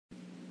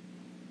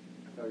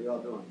How are y'all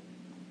doing?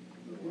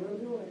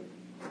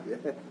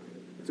 Yeah,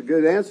 it's a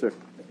good answer.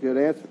 Good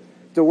answer.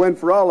 It's a win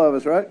for all of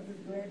us, right?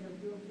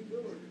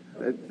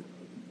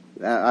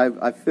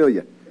 I feel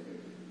you.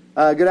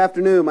 Good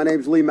afternoon. My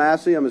name is Lee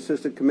Massey. I'm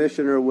Assistant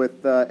Commissioner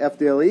with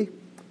FDLE.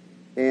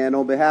 And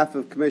on behalf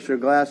of Commissioner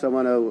Glass, I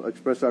want to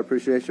express our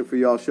appreciation for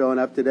you all showing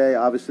up today.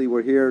 Obviously,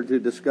 we're here to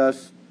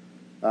discuss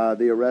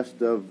the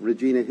arrest of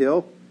Regina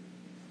Hill.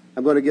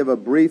 I'm going to give a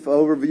brief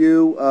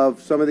overview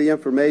of some of the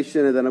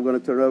information, and then I'm going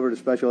to turn it over to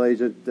Special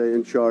Agent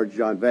in charge,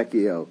 John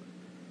Vecchio.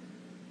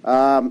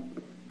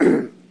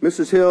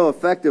 Mrs. Hill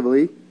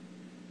effectively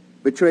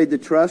betrayed the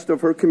trust of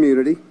her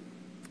community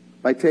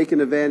by taking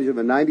advantage of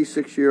a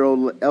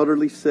 96-year-old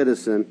elderly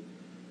citizen,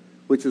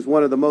 which is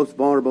one of the most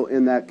vulnerable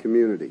in that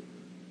community.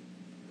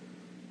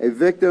 A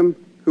victim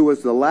who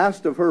was the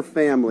last of her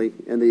family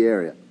in the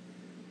area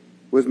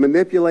was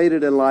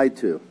manipulated and lied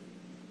to.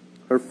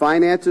 Her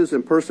finances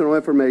and personal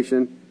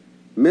information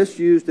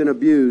misused and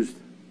abused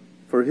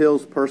for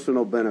Hill's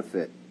personal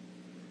benefit.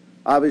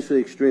 Obviously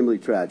extremely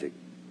tragic.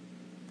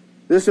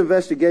 This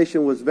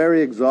investigation was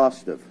very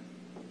exhaustive,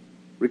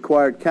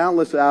 required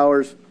countless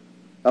hours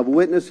of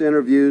witness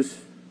interviews,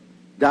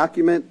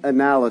 document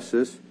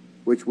analysis,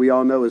 which we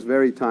all know is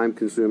very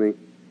time-consuming,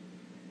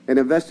 and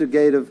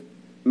investigative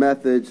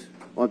methods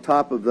on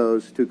top of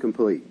those to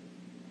complete.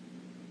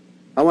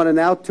 I want to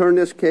now turn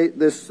this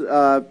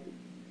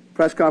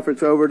press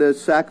conference over to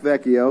Sac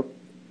Vecchio,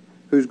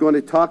 who's going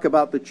to talk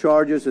about the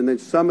charges and then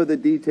some of the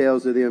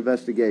details of the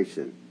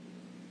investigation.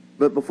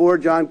 But before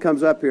John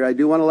comes up here, I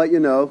do want to let you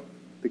know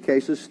the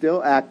case is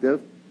still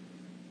active.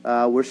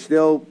 We're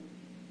still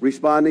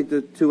responding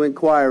to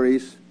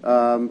inquiries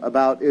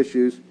about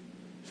issues.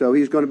 So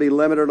he's going to be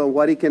limited on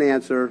what he can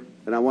answer,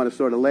 and I want to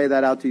sort of lay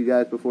that out to you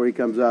guys before he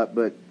comes up.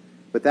 But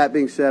that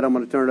being said, I'm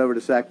going to turn it over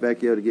to Sac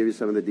Vecchio to give you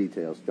some of the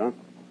details. John?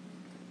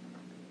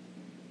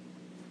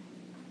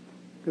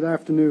 Good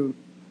afternoon.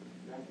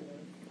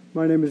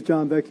 My name is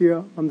John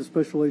Vecchio. I'm the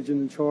Special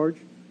Agent in charge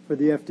for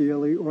the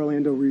FDLE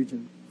Orlando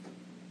region.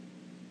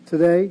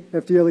 Today,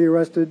 FDLE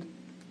arrested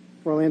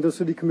Orlando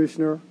City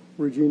Commissioner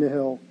Regina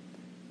Hill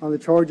on the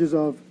charges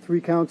of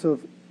 3 counts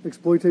of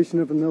exploitation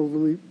of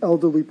an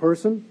elderly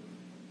person,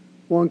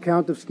 1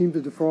 count of scheme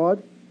to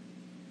defraud,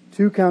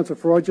 2 counts of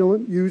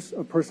fraudulent use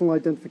of personal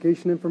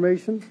identification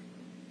information,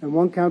 and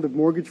 1 count of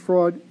mortgage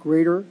fraud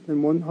greater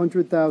than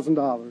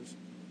 $100,000.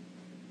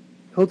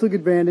 Hill took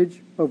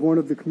advantage of one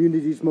of the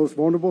community's most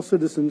vulnerable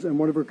citizens and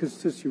one of her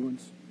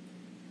constituents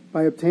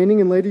by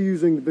obtaining and later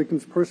using the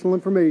victim's personal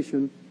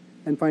information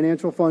and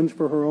financial funds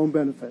for her own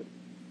benefit.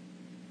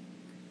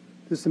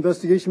 This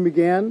investigation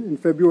began in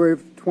February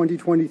of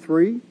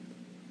 2023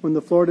 when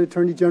the Florida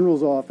Attorney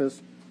General's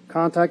office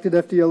contacted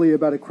FDLE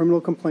about a criminal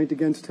complaint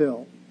against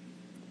Hill.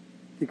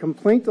 The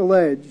complaint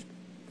alleged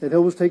that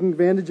Hill was taking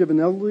advantage of an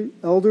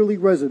elderly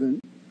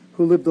resident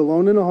who lived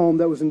alone in a home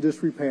that was in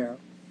disrepair.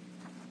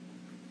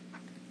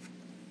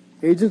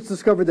 Agents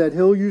discovered that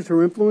Hill used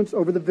her influence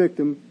over the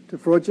victim to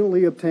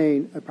fraudulently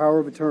obtain a power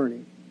of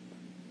attorney.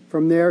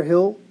 From there,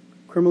 Hill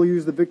criminally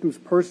used the victim's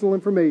personal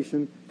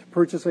information to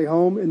purchase a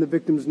home in the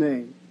victim's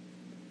name.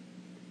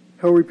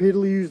 Hill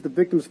repeatedly used the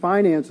victim's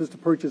finances to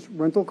purchase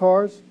rental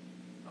cars,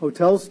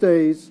 hotel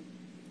stays,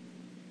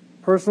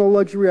 personal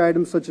luxury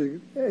items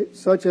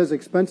such as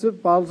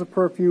expensive bottles of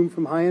perfume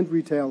from high-end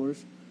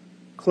retailers,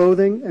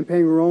 clothing, and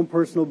paying her own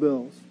personal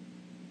bills.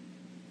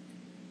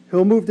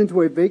 Hill moved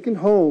into a vacant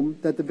home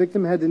that the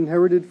victim had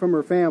inherited from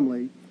her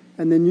family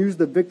and then used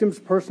the victim's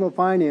personal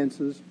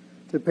finances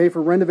to pay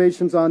for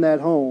renovations on that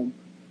home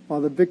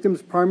while the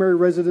victim's primary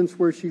residence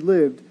where she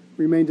lived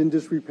remained in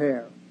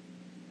disrepair.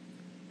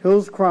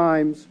 Hill's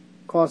crimes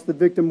cost the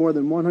victim more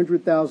than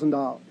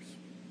 $100,000.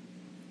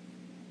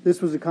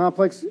 This was a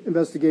complex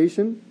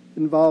investigation.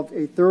 It involved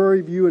a thorough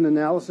review and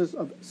analysis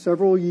of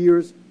several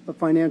years of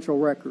financial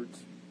records.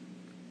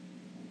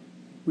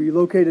 We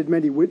located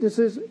many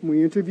witnesses, and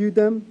we interviewed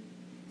them,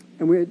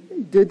 and we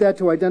did that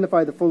to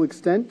identify the full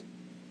extent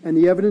and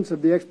the evidence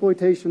of the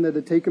exploitation that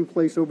had taken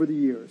place over the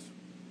years.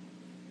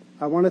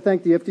 I want to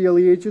thank the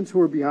FDLE agents who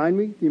are behind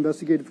me, the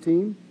investigative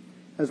team,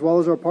 as well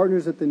as our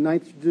partners at the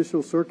 9th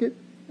Judicial Circuit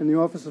and the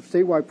Office of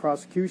Statewide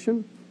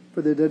Prosecution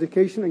for their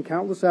dedication and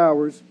countless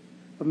hours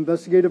of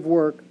investigative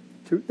work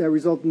that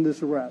resulted in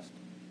this arrest.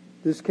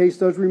 This case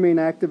does remain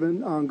active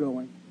and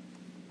ongoing.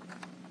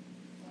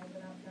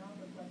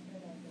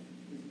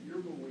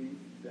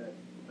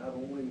 Not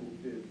only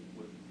with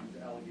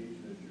these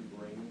allegations that you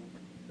bring,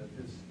 that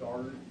this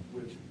started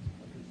with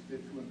a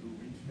constituent who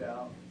reached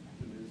out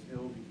to Ms.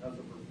 Hill because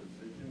of her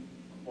position,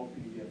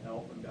 hoping to get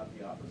help, and got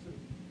the opposite?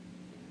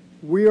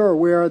 We are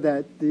aware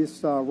that this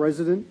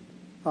resident,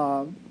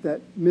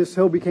 that Ms.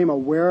 Hill became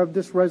aware of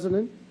this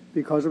resident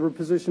because of her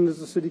position as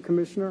the city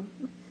commissioner,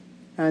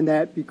 and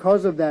that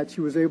because of that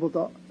she was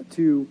able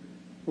to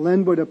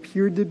lend what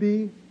appeared to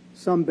be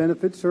some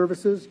benefit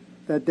services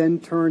that then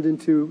turned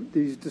into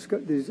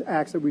these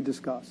acts that we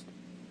discussed.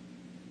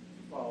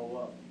 Follow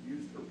up,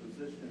 used her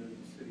position as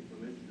the city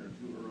commissioner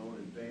to her own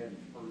advantage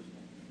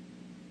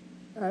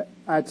personally.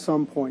 At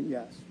some point,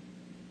 yes.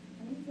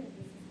 And you said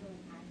this is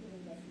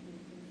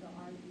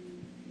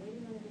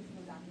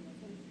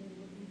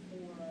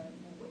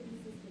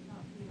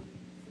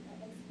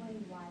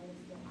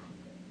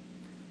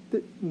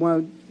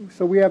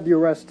So we have the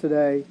arrest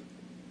today.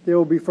 There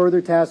will be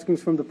further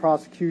taskings from the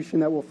prosecution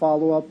that will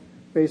follow up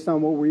based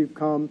on what we've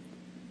come.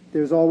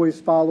 There's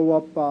always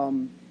follow-up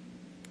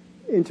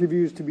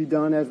interviews to be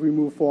done as we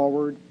move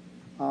forward.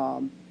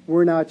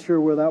 We're not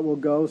sure where that will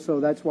go, so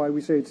that's why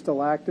we say it's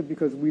still active,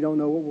 because we don't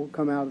know what will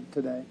come out of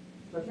today.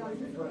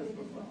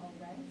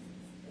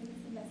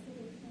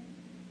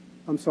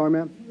 I'm sorry,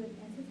 ma'am? You would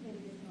anticipate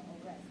additional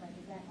arrests, like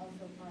is that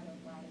also part of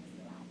why it's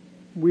still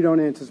active? We don't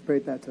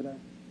anticipate that today.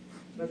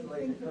 Do you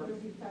think that there'll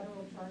be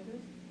federal charges?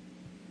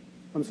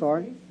 I'm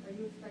sorry? Are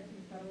you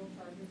expecting federal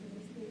charges in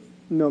this case?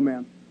 No,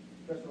 ma'am.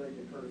 Special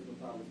Agent Curtis will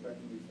file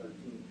respectively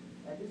 13.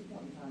 At this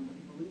point in time, do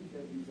you believe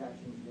that these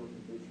actions were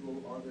habitual?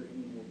 Are there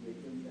any more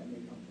victims that may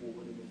come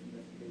forward in this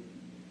investigation?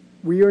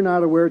 We are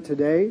not aware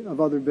today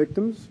of other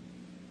victims.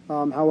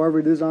 However,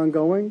 it is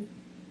ongoing,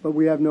 but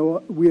we have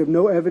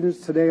no evidence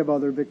today of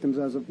other victims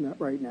as of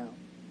right now.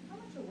 How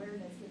much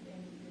awareness, if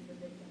any, did the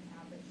victim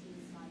have that she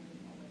was signing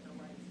over her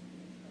rights to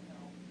mental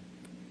health?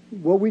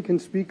 What we can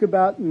speak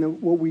about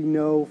and what we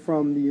know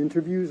from the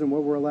interviews and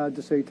what we're allowed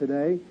to say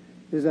today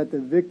is that the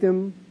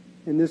victim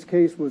in this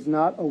case was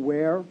not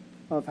aware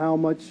of how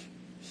much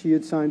she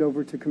had signed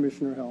over to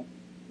Commissioner Hill.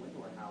 When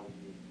or how was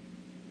she the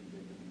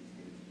victim in this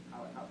case?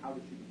 How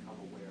did she become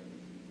aware that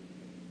she was the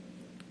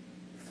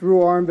victim?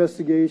 Through our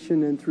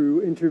investigation and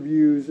through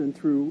interviews and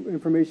through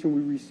information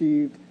we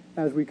received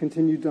as we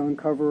continued to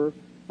uncover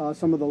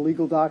some of the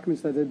legal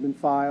documents that had been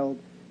filed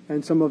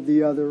and some of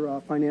the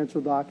other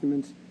financial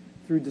documents.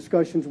 Through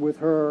discussions with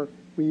her,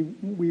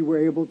 we were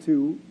able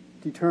to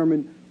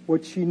determine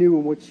what she knew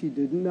and what she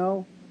didn't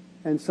know,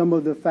 and some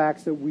of the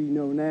facts that we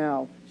know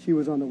now she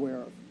was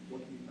unaware of.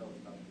 What can you tell us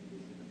about the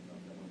condition and stuff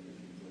that went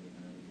issues with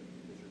and everything?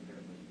 Is your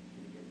therapist?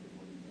 Can you get into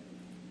more detail?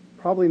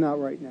 Probably not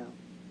right now.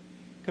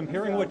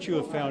 Comparing what you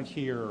have found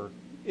here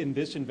in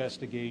this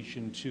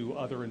investigation to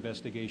other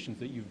investigations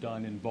that you've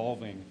done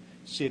involving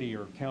city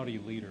or county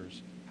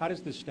leaders, how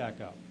does this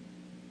stack up?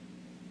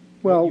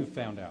 Well, what you've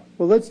found out.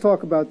 Well, let's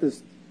talk about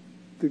this.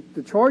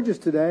 The charges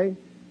today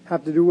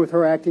have to do with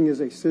her acting as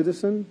a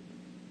citizen,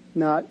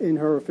 not in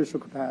her official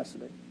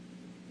capacity.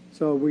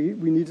 So we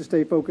need to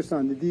stay focused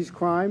on these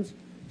crimes.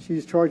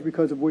 She's charged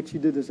because of what she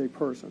did as a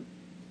person.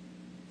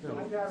 So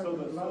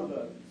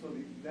the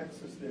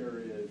nexus there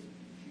is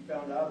she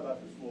found out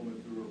about this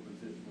woman through her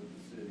position with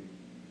the city,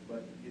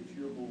 but it's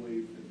your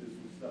belief that this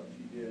was stuff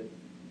she did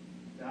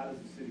not as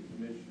a city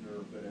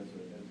commissioner, but as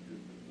just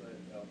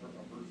a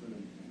person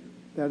in the community.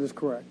 That is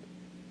correct.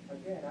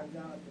 Again, I'm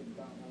Jonathan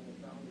Brown. I'm the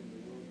founder of the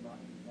World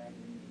Marketing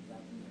Magazine and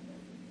Black Women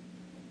Movement.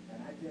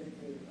 And I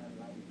dedicated my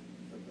life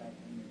to black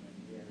women and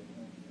their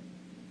advancement.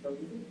 So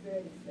is it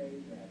fair to say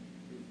that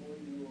before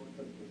you all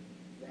took the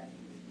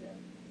drastic step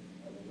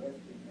of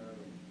arresting her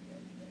and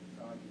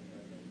charging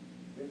her, that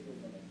this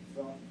was an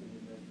exhaustive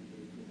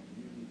investigation and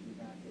you did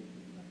not take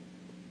this money?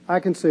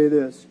 I can say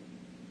this.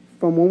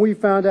 From when we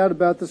found out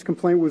about this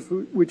complaint,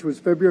 which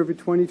was February of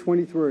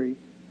 2023,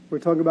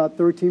 we're talking about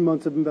 13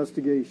 months of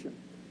investigation.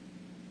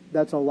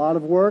 That's a lot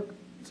of work.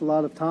 It's a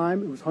lot of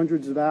time. It was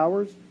hundreds of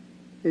hours.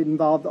 It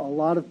involved a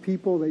lot of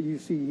people that you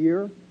see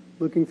here,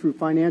 looking through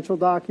financial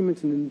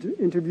documents and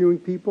interviewing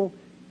people,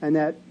 and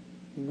that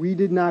we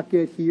did not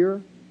get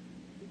here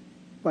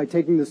by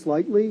taking this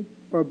lightly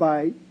or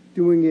by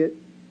doing it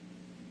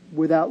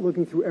without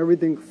looking through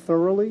everything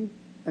thoroughly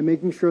and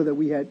making sure that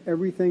we had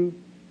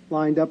everything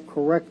lined up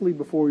correctly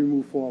before we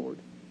move forward.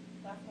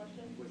 Last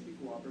question. Was she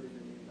cooperative in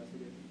the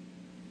investigation?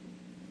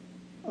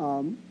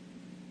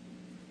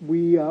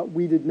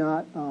 We did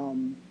not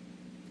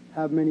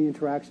have many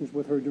interactions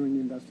with her during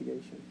the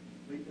investigation.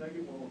 Lee, can I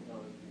get one more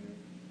comment from you? Do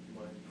you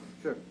mind?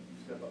 Sure.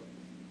 Step up.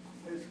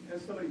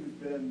 As somebody who's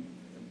been,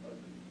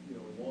 in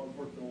law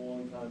enforcement a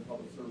long time,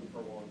 public servant for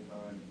a long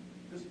time,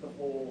 just the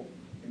whole,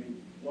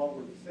 while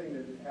we're saying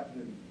that it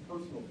happened in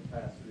personal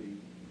capacity,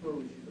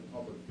 clearly she's a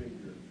public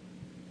figure.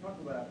 Talk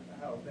about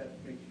how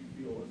that makes you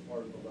feel as far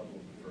as the level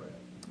of threat.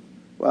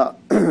 Well,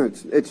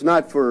 it's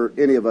not for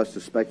any of us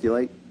to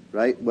speculate,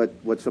 right,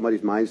 what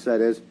somebody's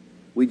mindset is.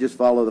 We just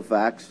follow the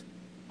facts.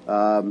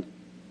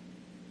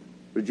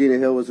 Regina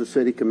Hill was a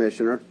city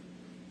commissioner.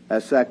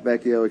 As Sac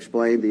Vecchio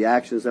explained, the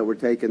actions that were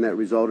taken that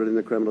resulted in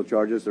the criminal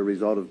charges are a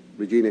result of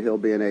Regina Hill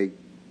being a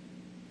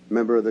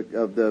member of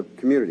the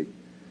community.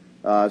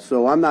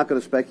 So I'm not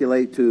going to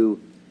speculate to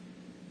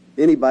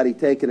anybody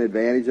taking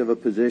advantage of a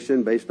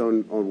position based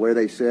on where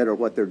they sit or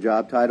what their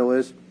job title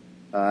is.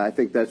 I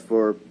think that's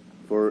for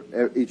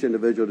each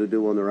individual to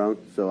do on their own.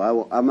 So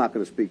I'm not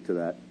going to speak to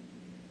that.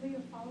 So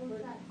you follow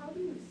that. How do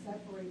you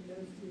separate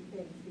those two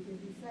things?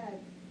 Because you said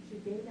she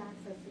gained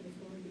access to this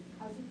woman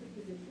because of the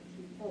position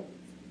she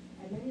holds.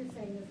 And then you're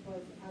saying this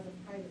was as a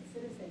private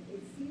citizen.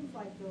 It seems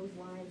like those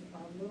lines are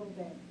a little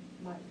bit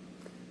muddy.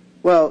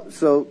 Well,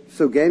 so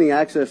gaining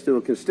access to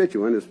a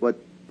constituent is what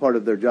part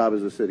of their job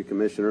as a city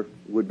commissioner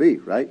would be,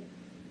 right?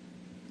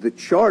 The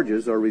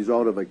charges are a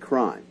result of a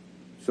crime.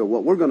 So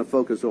what we're going to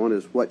focus on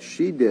is what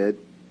she did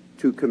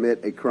to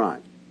commit a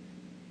crime.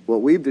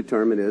 What we've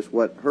determined is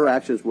what her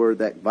actions were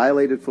that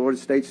violated Florida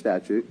state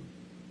statute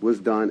was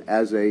done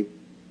as a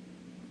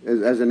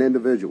as an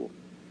individual.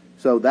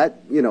 So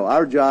that, you know,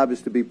 our job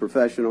is to be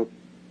professional,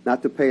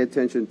 not to pay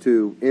attention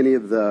to any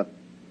of the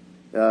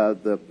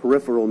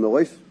peripheral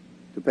noise,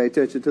 to pay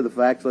attention to the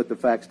facts, let the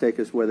facts take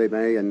us where they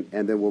may, and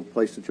then we'll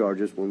place the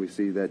charges when we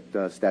see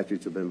that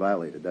statutes have been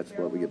violated. That's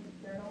what we get.